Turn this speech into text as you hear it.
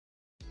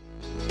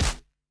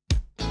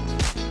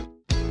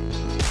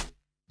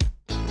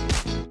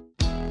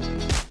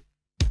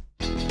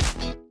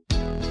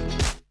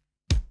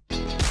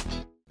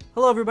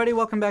Hello everybody,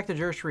 welcome back to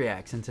Jersh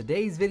Reacts. In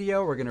today's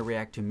video, we're going to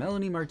react to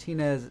Melanie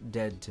Martinez,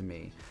 Dead to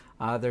Me.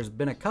 There's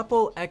been a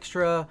couple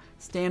extra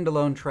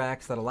standalone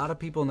tracks that a lot of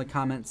people in the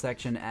comment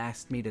section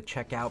asked me to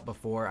check out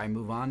before I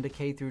move on to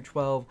K through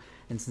 12,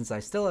 and since I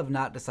still have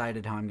not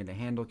decided how I'm going to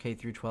handle K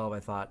through 12, I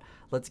thought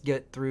let's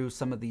get through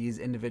some of these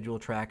individual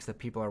tracks that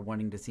people are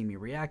wanting to see me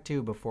react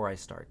to before I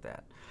start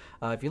that.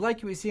 If you like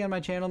what you see on my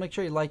channel, make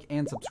sure you like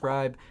and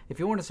subscribe. If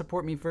you want to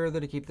support me further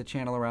to keep the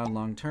channel around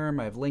long term,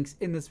 I have links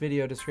in this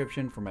video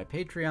description for my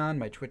Patreon,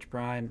 my Twitch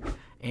Prime,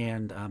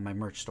 and my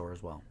merch store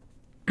as well.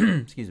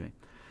 Excuse me.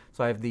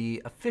 So I have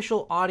the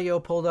official audio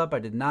pulled up. I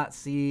did not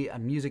see a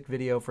music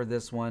video for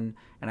this one,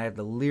 and I have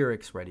the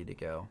lyrics ready to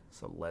go.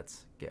 So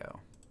let's go.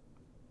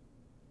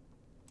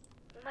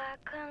 My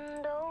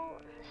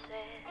condolences.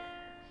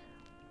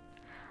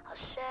 I'll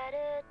shed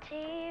a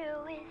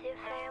tear with your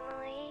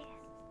family.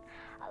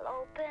 I'll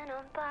open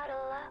a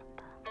bottle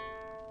up,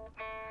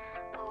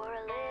 pour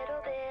a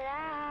little bit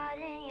out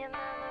in your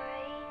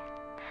memory.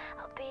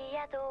 I'll be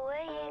at the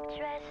wake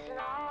dressed in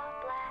all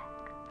black.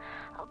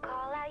 I'll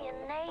call out your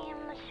name,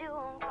 but you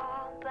won't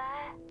call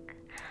back.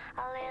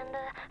 I'll end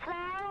the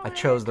flower. I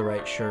chose the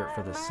right shirt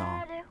for this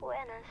song. When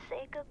I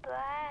say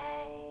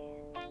goodbye,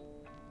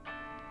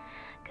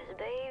 'cause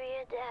baby,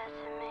 you're dead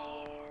to me.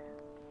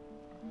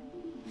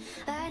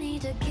 I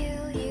need to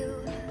kill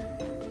you.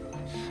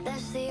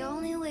 That's the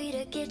only way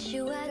to get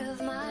you out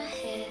of my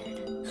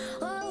head.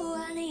 Oh,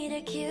 I need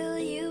to kill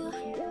you,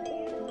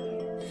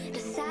 to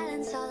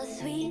silence all the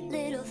sweet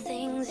little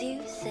things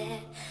you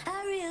said.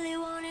 I really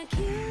wanna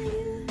kill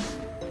you,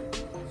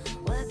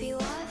 wipe you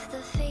off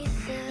the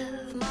face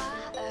of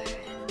my earth,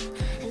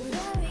 and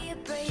bury your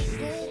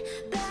bracelet,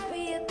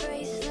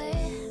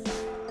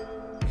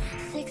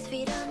 6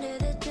 feet under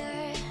the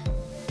dirt.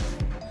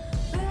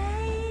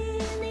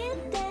 Rainy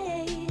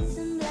days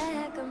and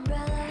black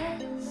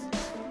umbrellas.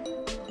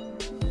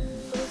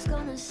 Who's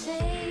gonna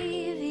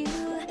save you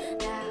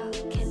now?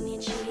 Can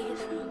you cheat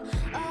from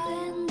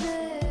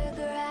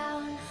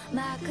underground?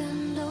 My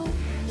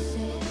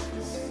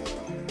condolences.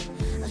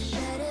 I'll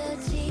shed a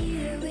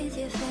tear with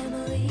your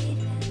family.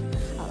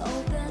 I'll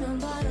open a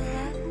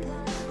bottle up,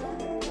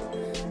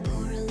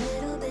 pour a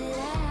little bit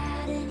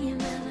out in your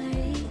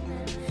memory.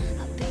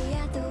 I'll be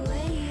at the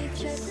wake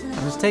dressed in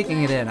I'm just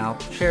taking it in. I'll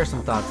share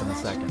some thoughts in a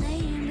second.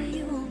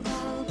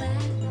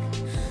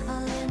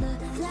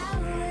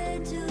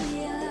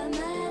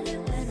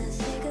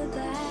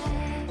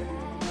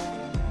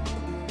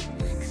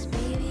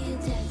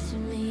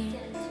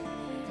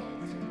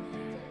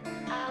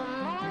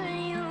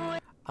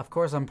 Of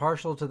course, I'm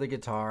partial to the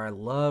guitar. I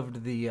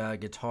loved the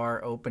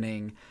guitar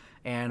opening,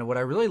 and what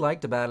I really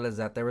liked about it is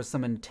that there was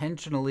some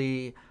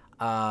intentionally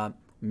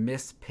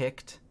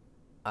mispicked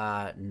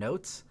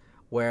notes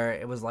where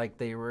it was like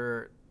they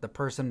were, the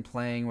person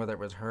playing, whether it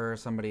was her or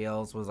somebody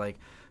else, was like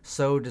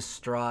so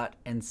distraught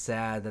and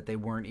sad that they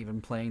weren't even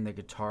playing the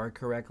guitar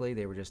correctly.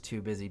 They were just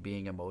too busy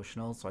being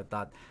emotional. So I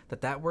thought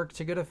that that worked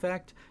to good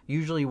effect.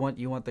 Usually you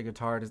want the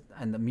guitar to,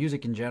 and the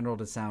music in general,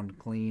 to sound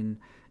clean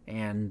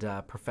and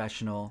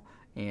professional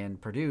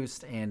and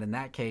produced, and in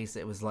that case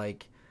it was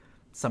like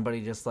somebody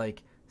just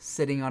like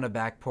sitting on a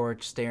back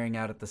porch staring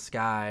out at the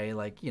sky,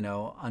 like, you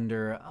know,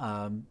 under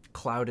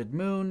clouded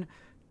moon,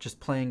 just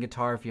playing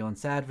guitar, feeling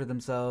sad for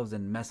themselves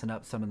and messing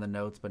up some of the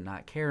notes but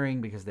not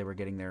caring because they were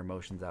getting their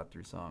emotions out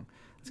through song.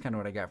 That's kind of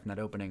what I got from that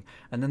opening.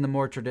 And then the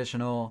more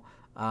traditional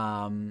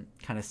kind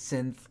of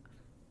synth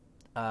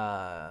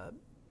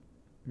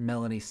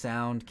Melanie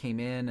sound came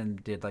in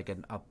and did like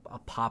a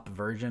pop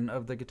version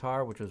of the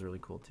guitar, which was really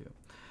cool too.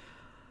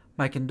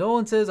 My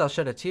condolences. I'll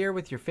shed a tear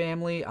with your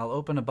family. I'll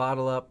open a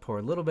bottle up, pour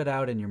a little bit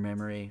out in your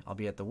memory. I'll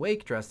be at the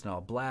wake dressed in all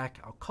black.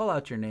 I'll call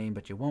out your name,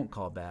 but you won't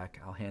call back.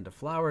 I'll hand a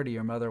flower to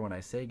your mother when I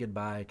say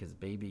goodbye, 'cause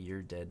baby,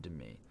 you're dead to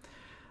me.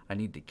 I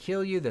need to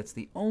kill you. That's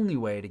the only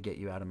way to get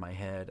you out of my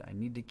head. I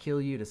need to kill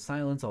you to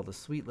silence all the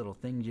sweet little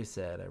things you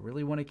said. I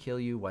really want to kill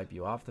you, wipe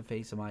you off the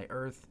face of my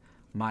earth,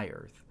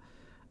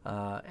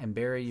 and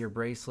bury your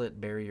bracelet,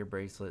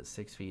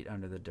 6 feet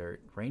under the dirt.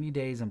 Rainy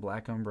days and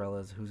black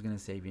umbrellas, who's gonna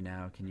save you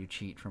now? Can you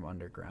cheat from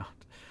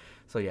underground?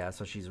 So yeah,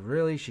 so she's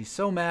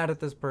so mad at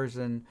this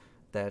person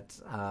that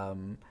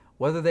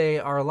whether they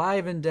are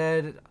alive and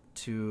dead,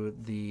 to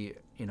the,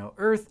 you know,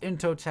 earth in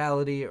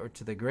totality or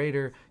to the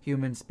greater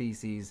human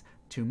species,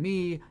 to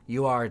me,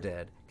 you are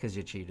dead because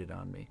you cheated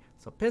on me.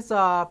 So piss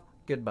off,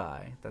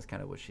 goodbye. That's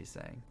kind of what she's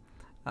saying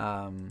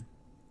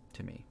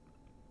to me.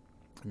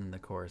 And then the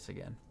chorus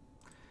again.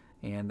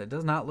 And it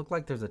does not look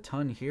like there's a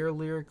ton here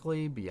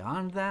lyrically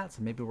beyond that,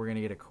 so maybe we're going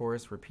to get a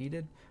chorus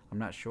repeated. I'm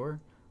not sure.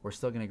 We're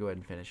still going to go ahead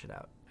and finish it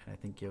out. And I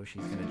think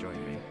Yoshi's going to join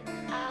me.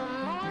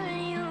 I'm on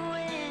you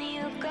when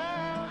you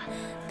go,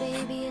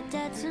 baby, you're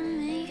dead to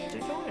me.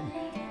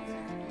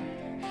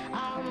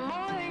 I'll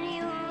mourn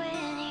you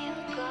when you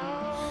go.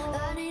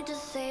 I need to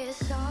say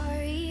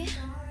sorry.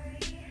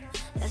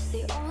 That's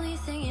the only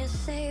thing you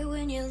say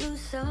when you lose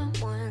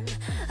someone.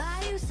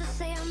 I used to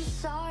say I'm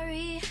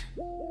sorry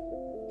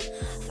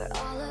for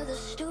all of the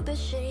stupid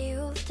shit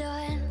you've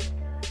done.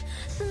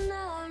 So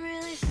now I'm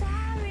really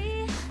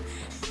sorry.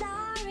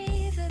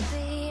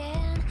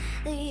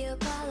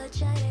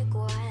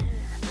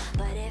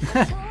 If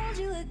I told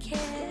you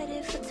again,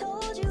 if I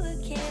told you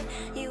again,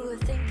 you would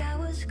think I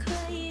was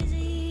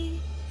crazy.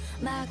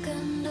 My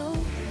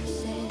condolences.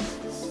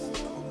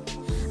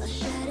 I'll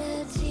shed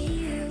a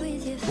tear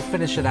with your We'll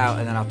finish it out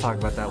and then I'll talk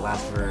about that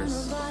last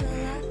verse.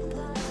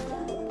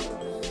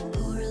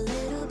 pour a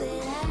little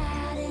bit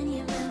out in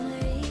your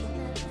memory.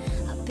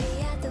 I'll be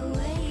at the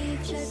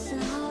wave dressed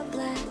in all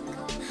black.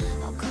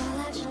 I'll call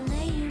out your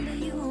name but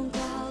you won't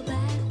call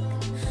back.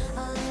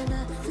 I'll land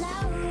a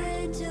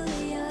flower to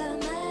your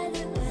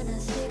mother when I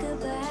say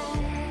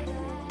goodbye.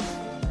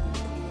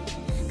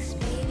 'Cause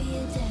baby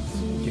you're dead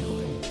to me.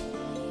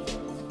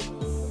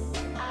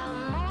 I'll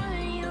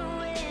mourn you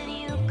when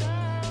you go.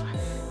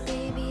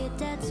 Baby you're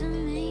dead to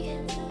me.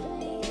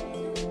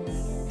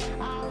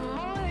 I'll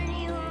mourn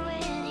you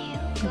when you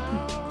go.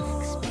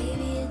 'Cause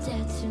baby you're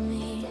dead to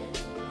me.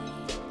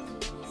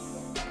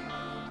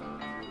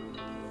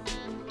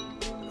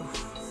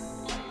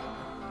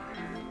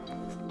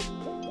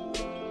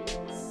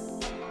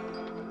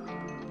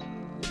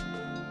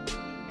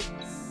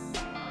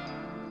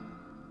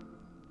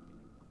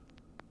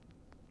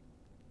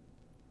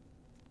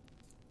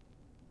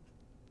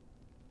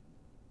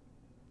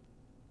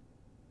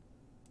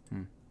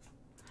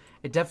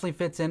 It definitely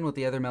fits in with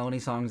the other Melanie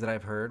songs that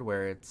I've heard,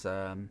 where it's,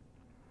 you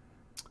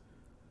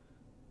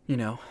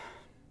know,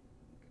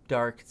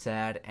 dark,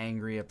 sad,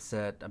 angry,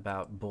 upset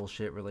about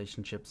bullshit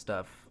relationship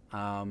stuff.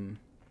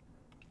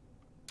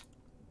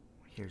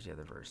 Here's the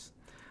other verse.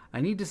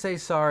 I need to say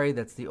sorry.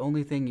 That's the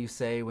only thing you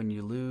say when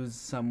you lose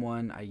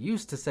someone. I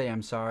used to say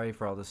I'm sorry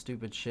for all the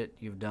stupid shit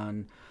you've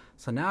done.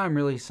 So now I'm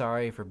really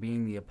sorry for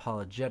being the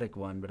apologetic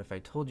one. But if I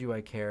told you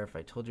I care, if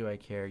I told you I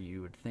care,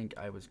 you would think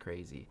I was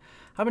crazy.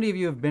 How many of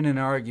you have been in an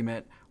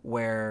argument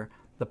where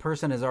the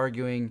person is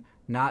arguing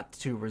not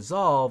to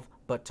resolve,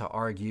 but to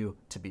argue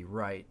to be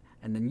right?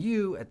 And then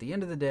you, at the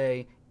end of the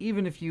day,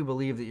 even if you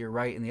believe that you're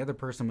right and the other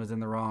person was in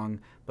the wrong,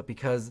 but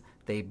because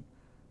they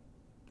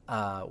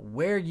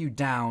wear you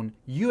down,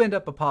 you end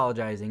up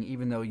apologizing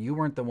even though you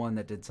weren't the one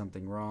that did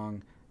something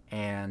wrong.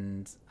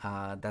 And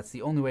that's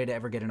the only way to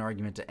ever get an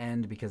argument to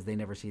end, because they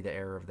never see the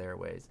error of their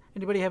ways.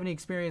 Anybody have any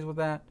experience with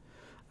that?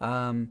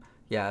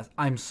 Yeah,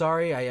 I'm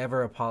sorry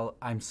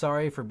I'm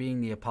sorry for being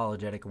the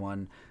apologetic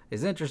one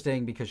is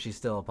interesting because she's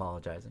still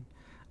apologizing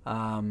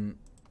when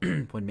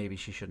maybe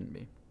she shouldn't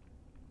be.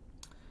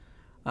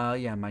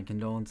 Yeah, my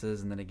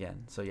condolences, and then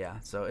again. So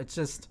yeah, so it's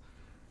just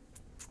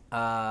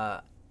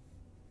yeah,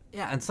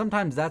 and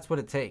sometimes that's what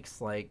it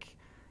takes. Like,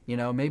 you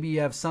know, maybe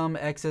you have some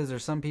exes or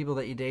some people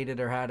that you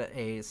dated or had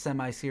a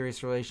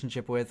semi-serious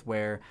relationship with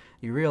where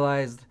you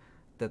realized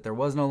that there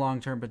was no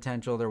long-term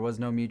potential, there was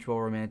no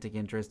mutual romantic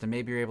interest, and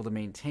maybe you're able to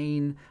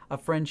maintain a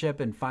friendship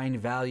and find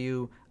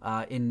value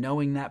in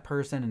knowing that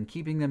person and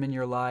keeping them in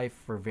your life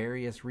for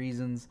various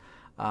reasons.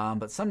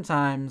 But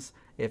sometimes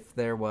if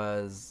it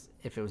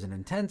was an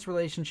intense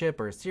relationship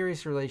or a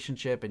serious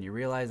relationship and you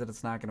realize that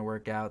it's not going to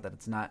work out, that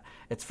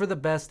it's for the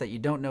best that you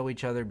don't know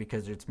each other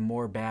because it's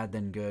more bad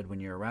than good when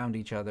you're around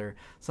each other.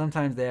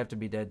 Sometimes they have to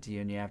be dead to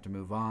you and you have to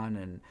move on,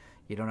 and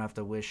you don't have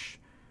to wish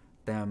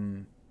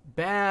them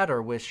bad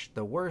or wish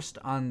the worst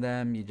on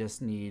them. You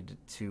just need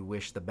to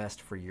wish the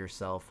best for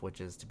yourself,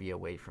 which is to be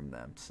away from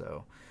them.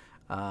 So,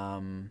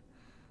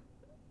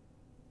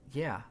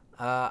 yeah.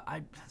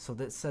 So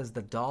this says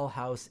the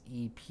Dollhouse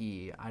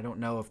EP. I don't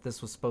know if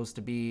this was supposed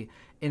to be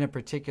in a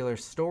particular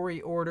story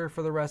order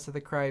for the rest of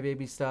the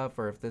Crybaby stuff,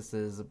 or if this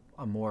is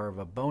a more of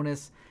a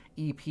bonus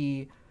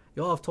EP.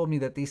 Y'all have told me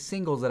that these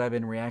singles that I've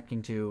been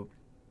reacting to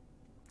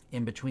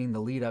in between the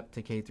lead up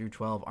to K through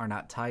 12 are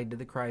not tied to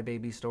the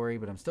Crybaby story,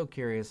 but I'm still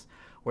curious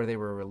where they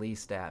were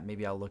released at.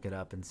 Maybe I'll look it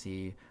up and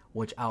see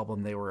which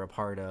album they were a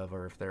part of,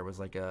 or if there was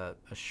like a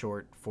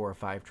short 4 or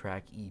 5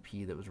 track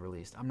EP that was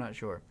released. I'm not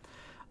sure.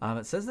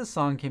 It says this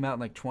song came out in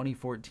like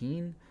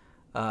 2014.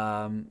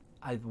 I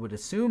would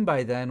assume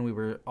by then we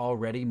were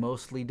already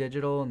mostly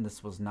digital, and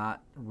this was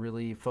not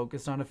really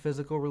focused on a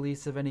physical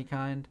release of any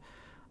kind.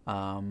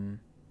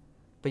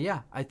 But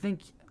yeah, I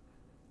think,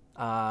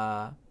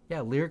 yeah,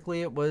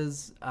 lyrically it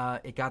was,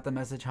 it got the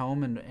message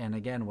home, and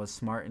again, was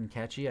smart and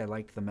catchy. I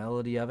liked the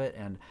melody of it,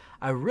 and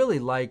I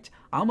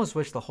almost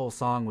wish the whole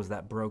song was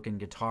that broken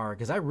guitar,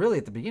 because at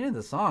the beginning of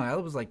the song, I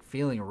was like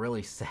feeling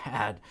really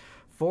sad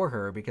for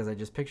her, because I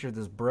just pictured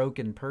this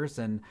broken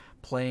person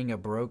playing a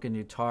broken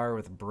guitar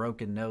with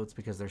broken notes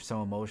because they're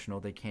so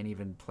emotional they can't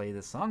even play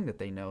the song that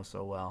they know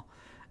so well,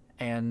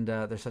 and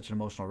they're such an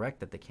emotional wreck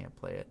that they can't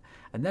play it.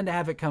 And then to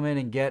have it come in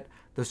and get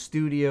the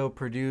studio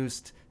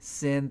produced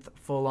synth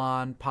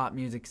full-on pop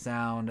music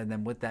sound, and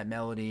then with that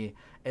melody,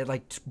 it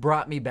like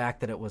brought me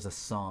back that it was a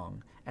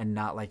song and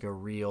not like a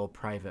real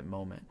private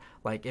moment.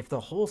 Like if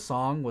the whole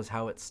song was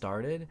how it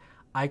started,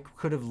 I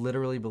could have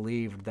literally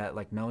believed that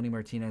like Melanie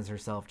Martinez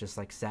herself just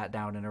like sat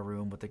down in a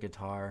room with the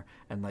guitar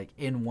and like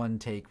in one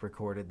take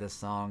recorded this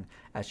song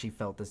as she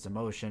felt this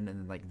emotion, and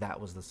then like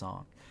that was the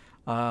song.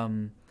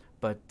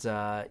 But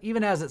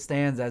even as it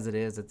stands, as it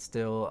is, it's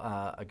still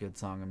a good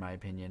song in my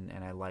opinion,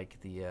 and I like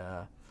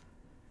the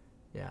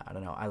yeah, I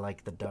don't know, I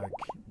like the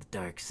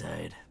dark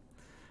side.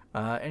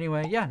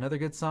 Anyway, yeah, another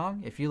good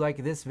song. If you like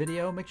this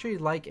video, make sure you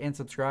like and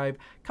subscribe.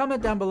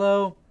 Comment down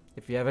below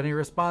if you have any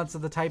response to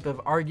the type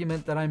of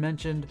argument that I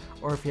mentioned,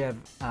 or if you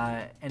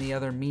have any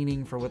other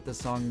meaning for what this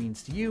song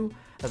means to you,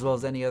 as well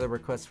as any other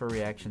requests for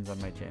reactions on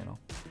my channel.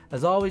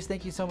 As always,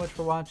 thank you so much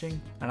for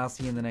watching, and I'll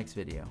see you in the next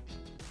video.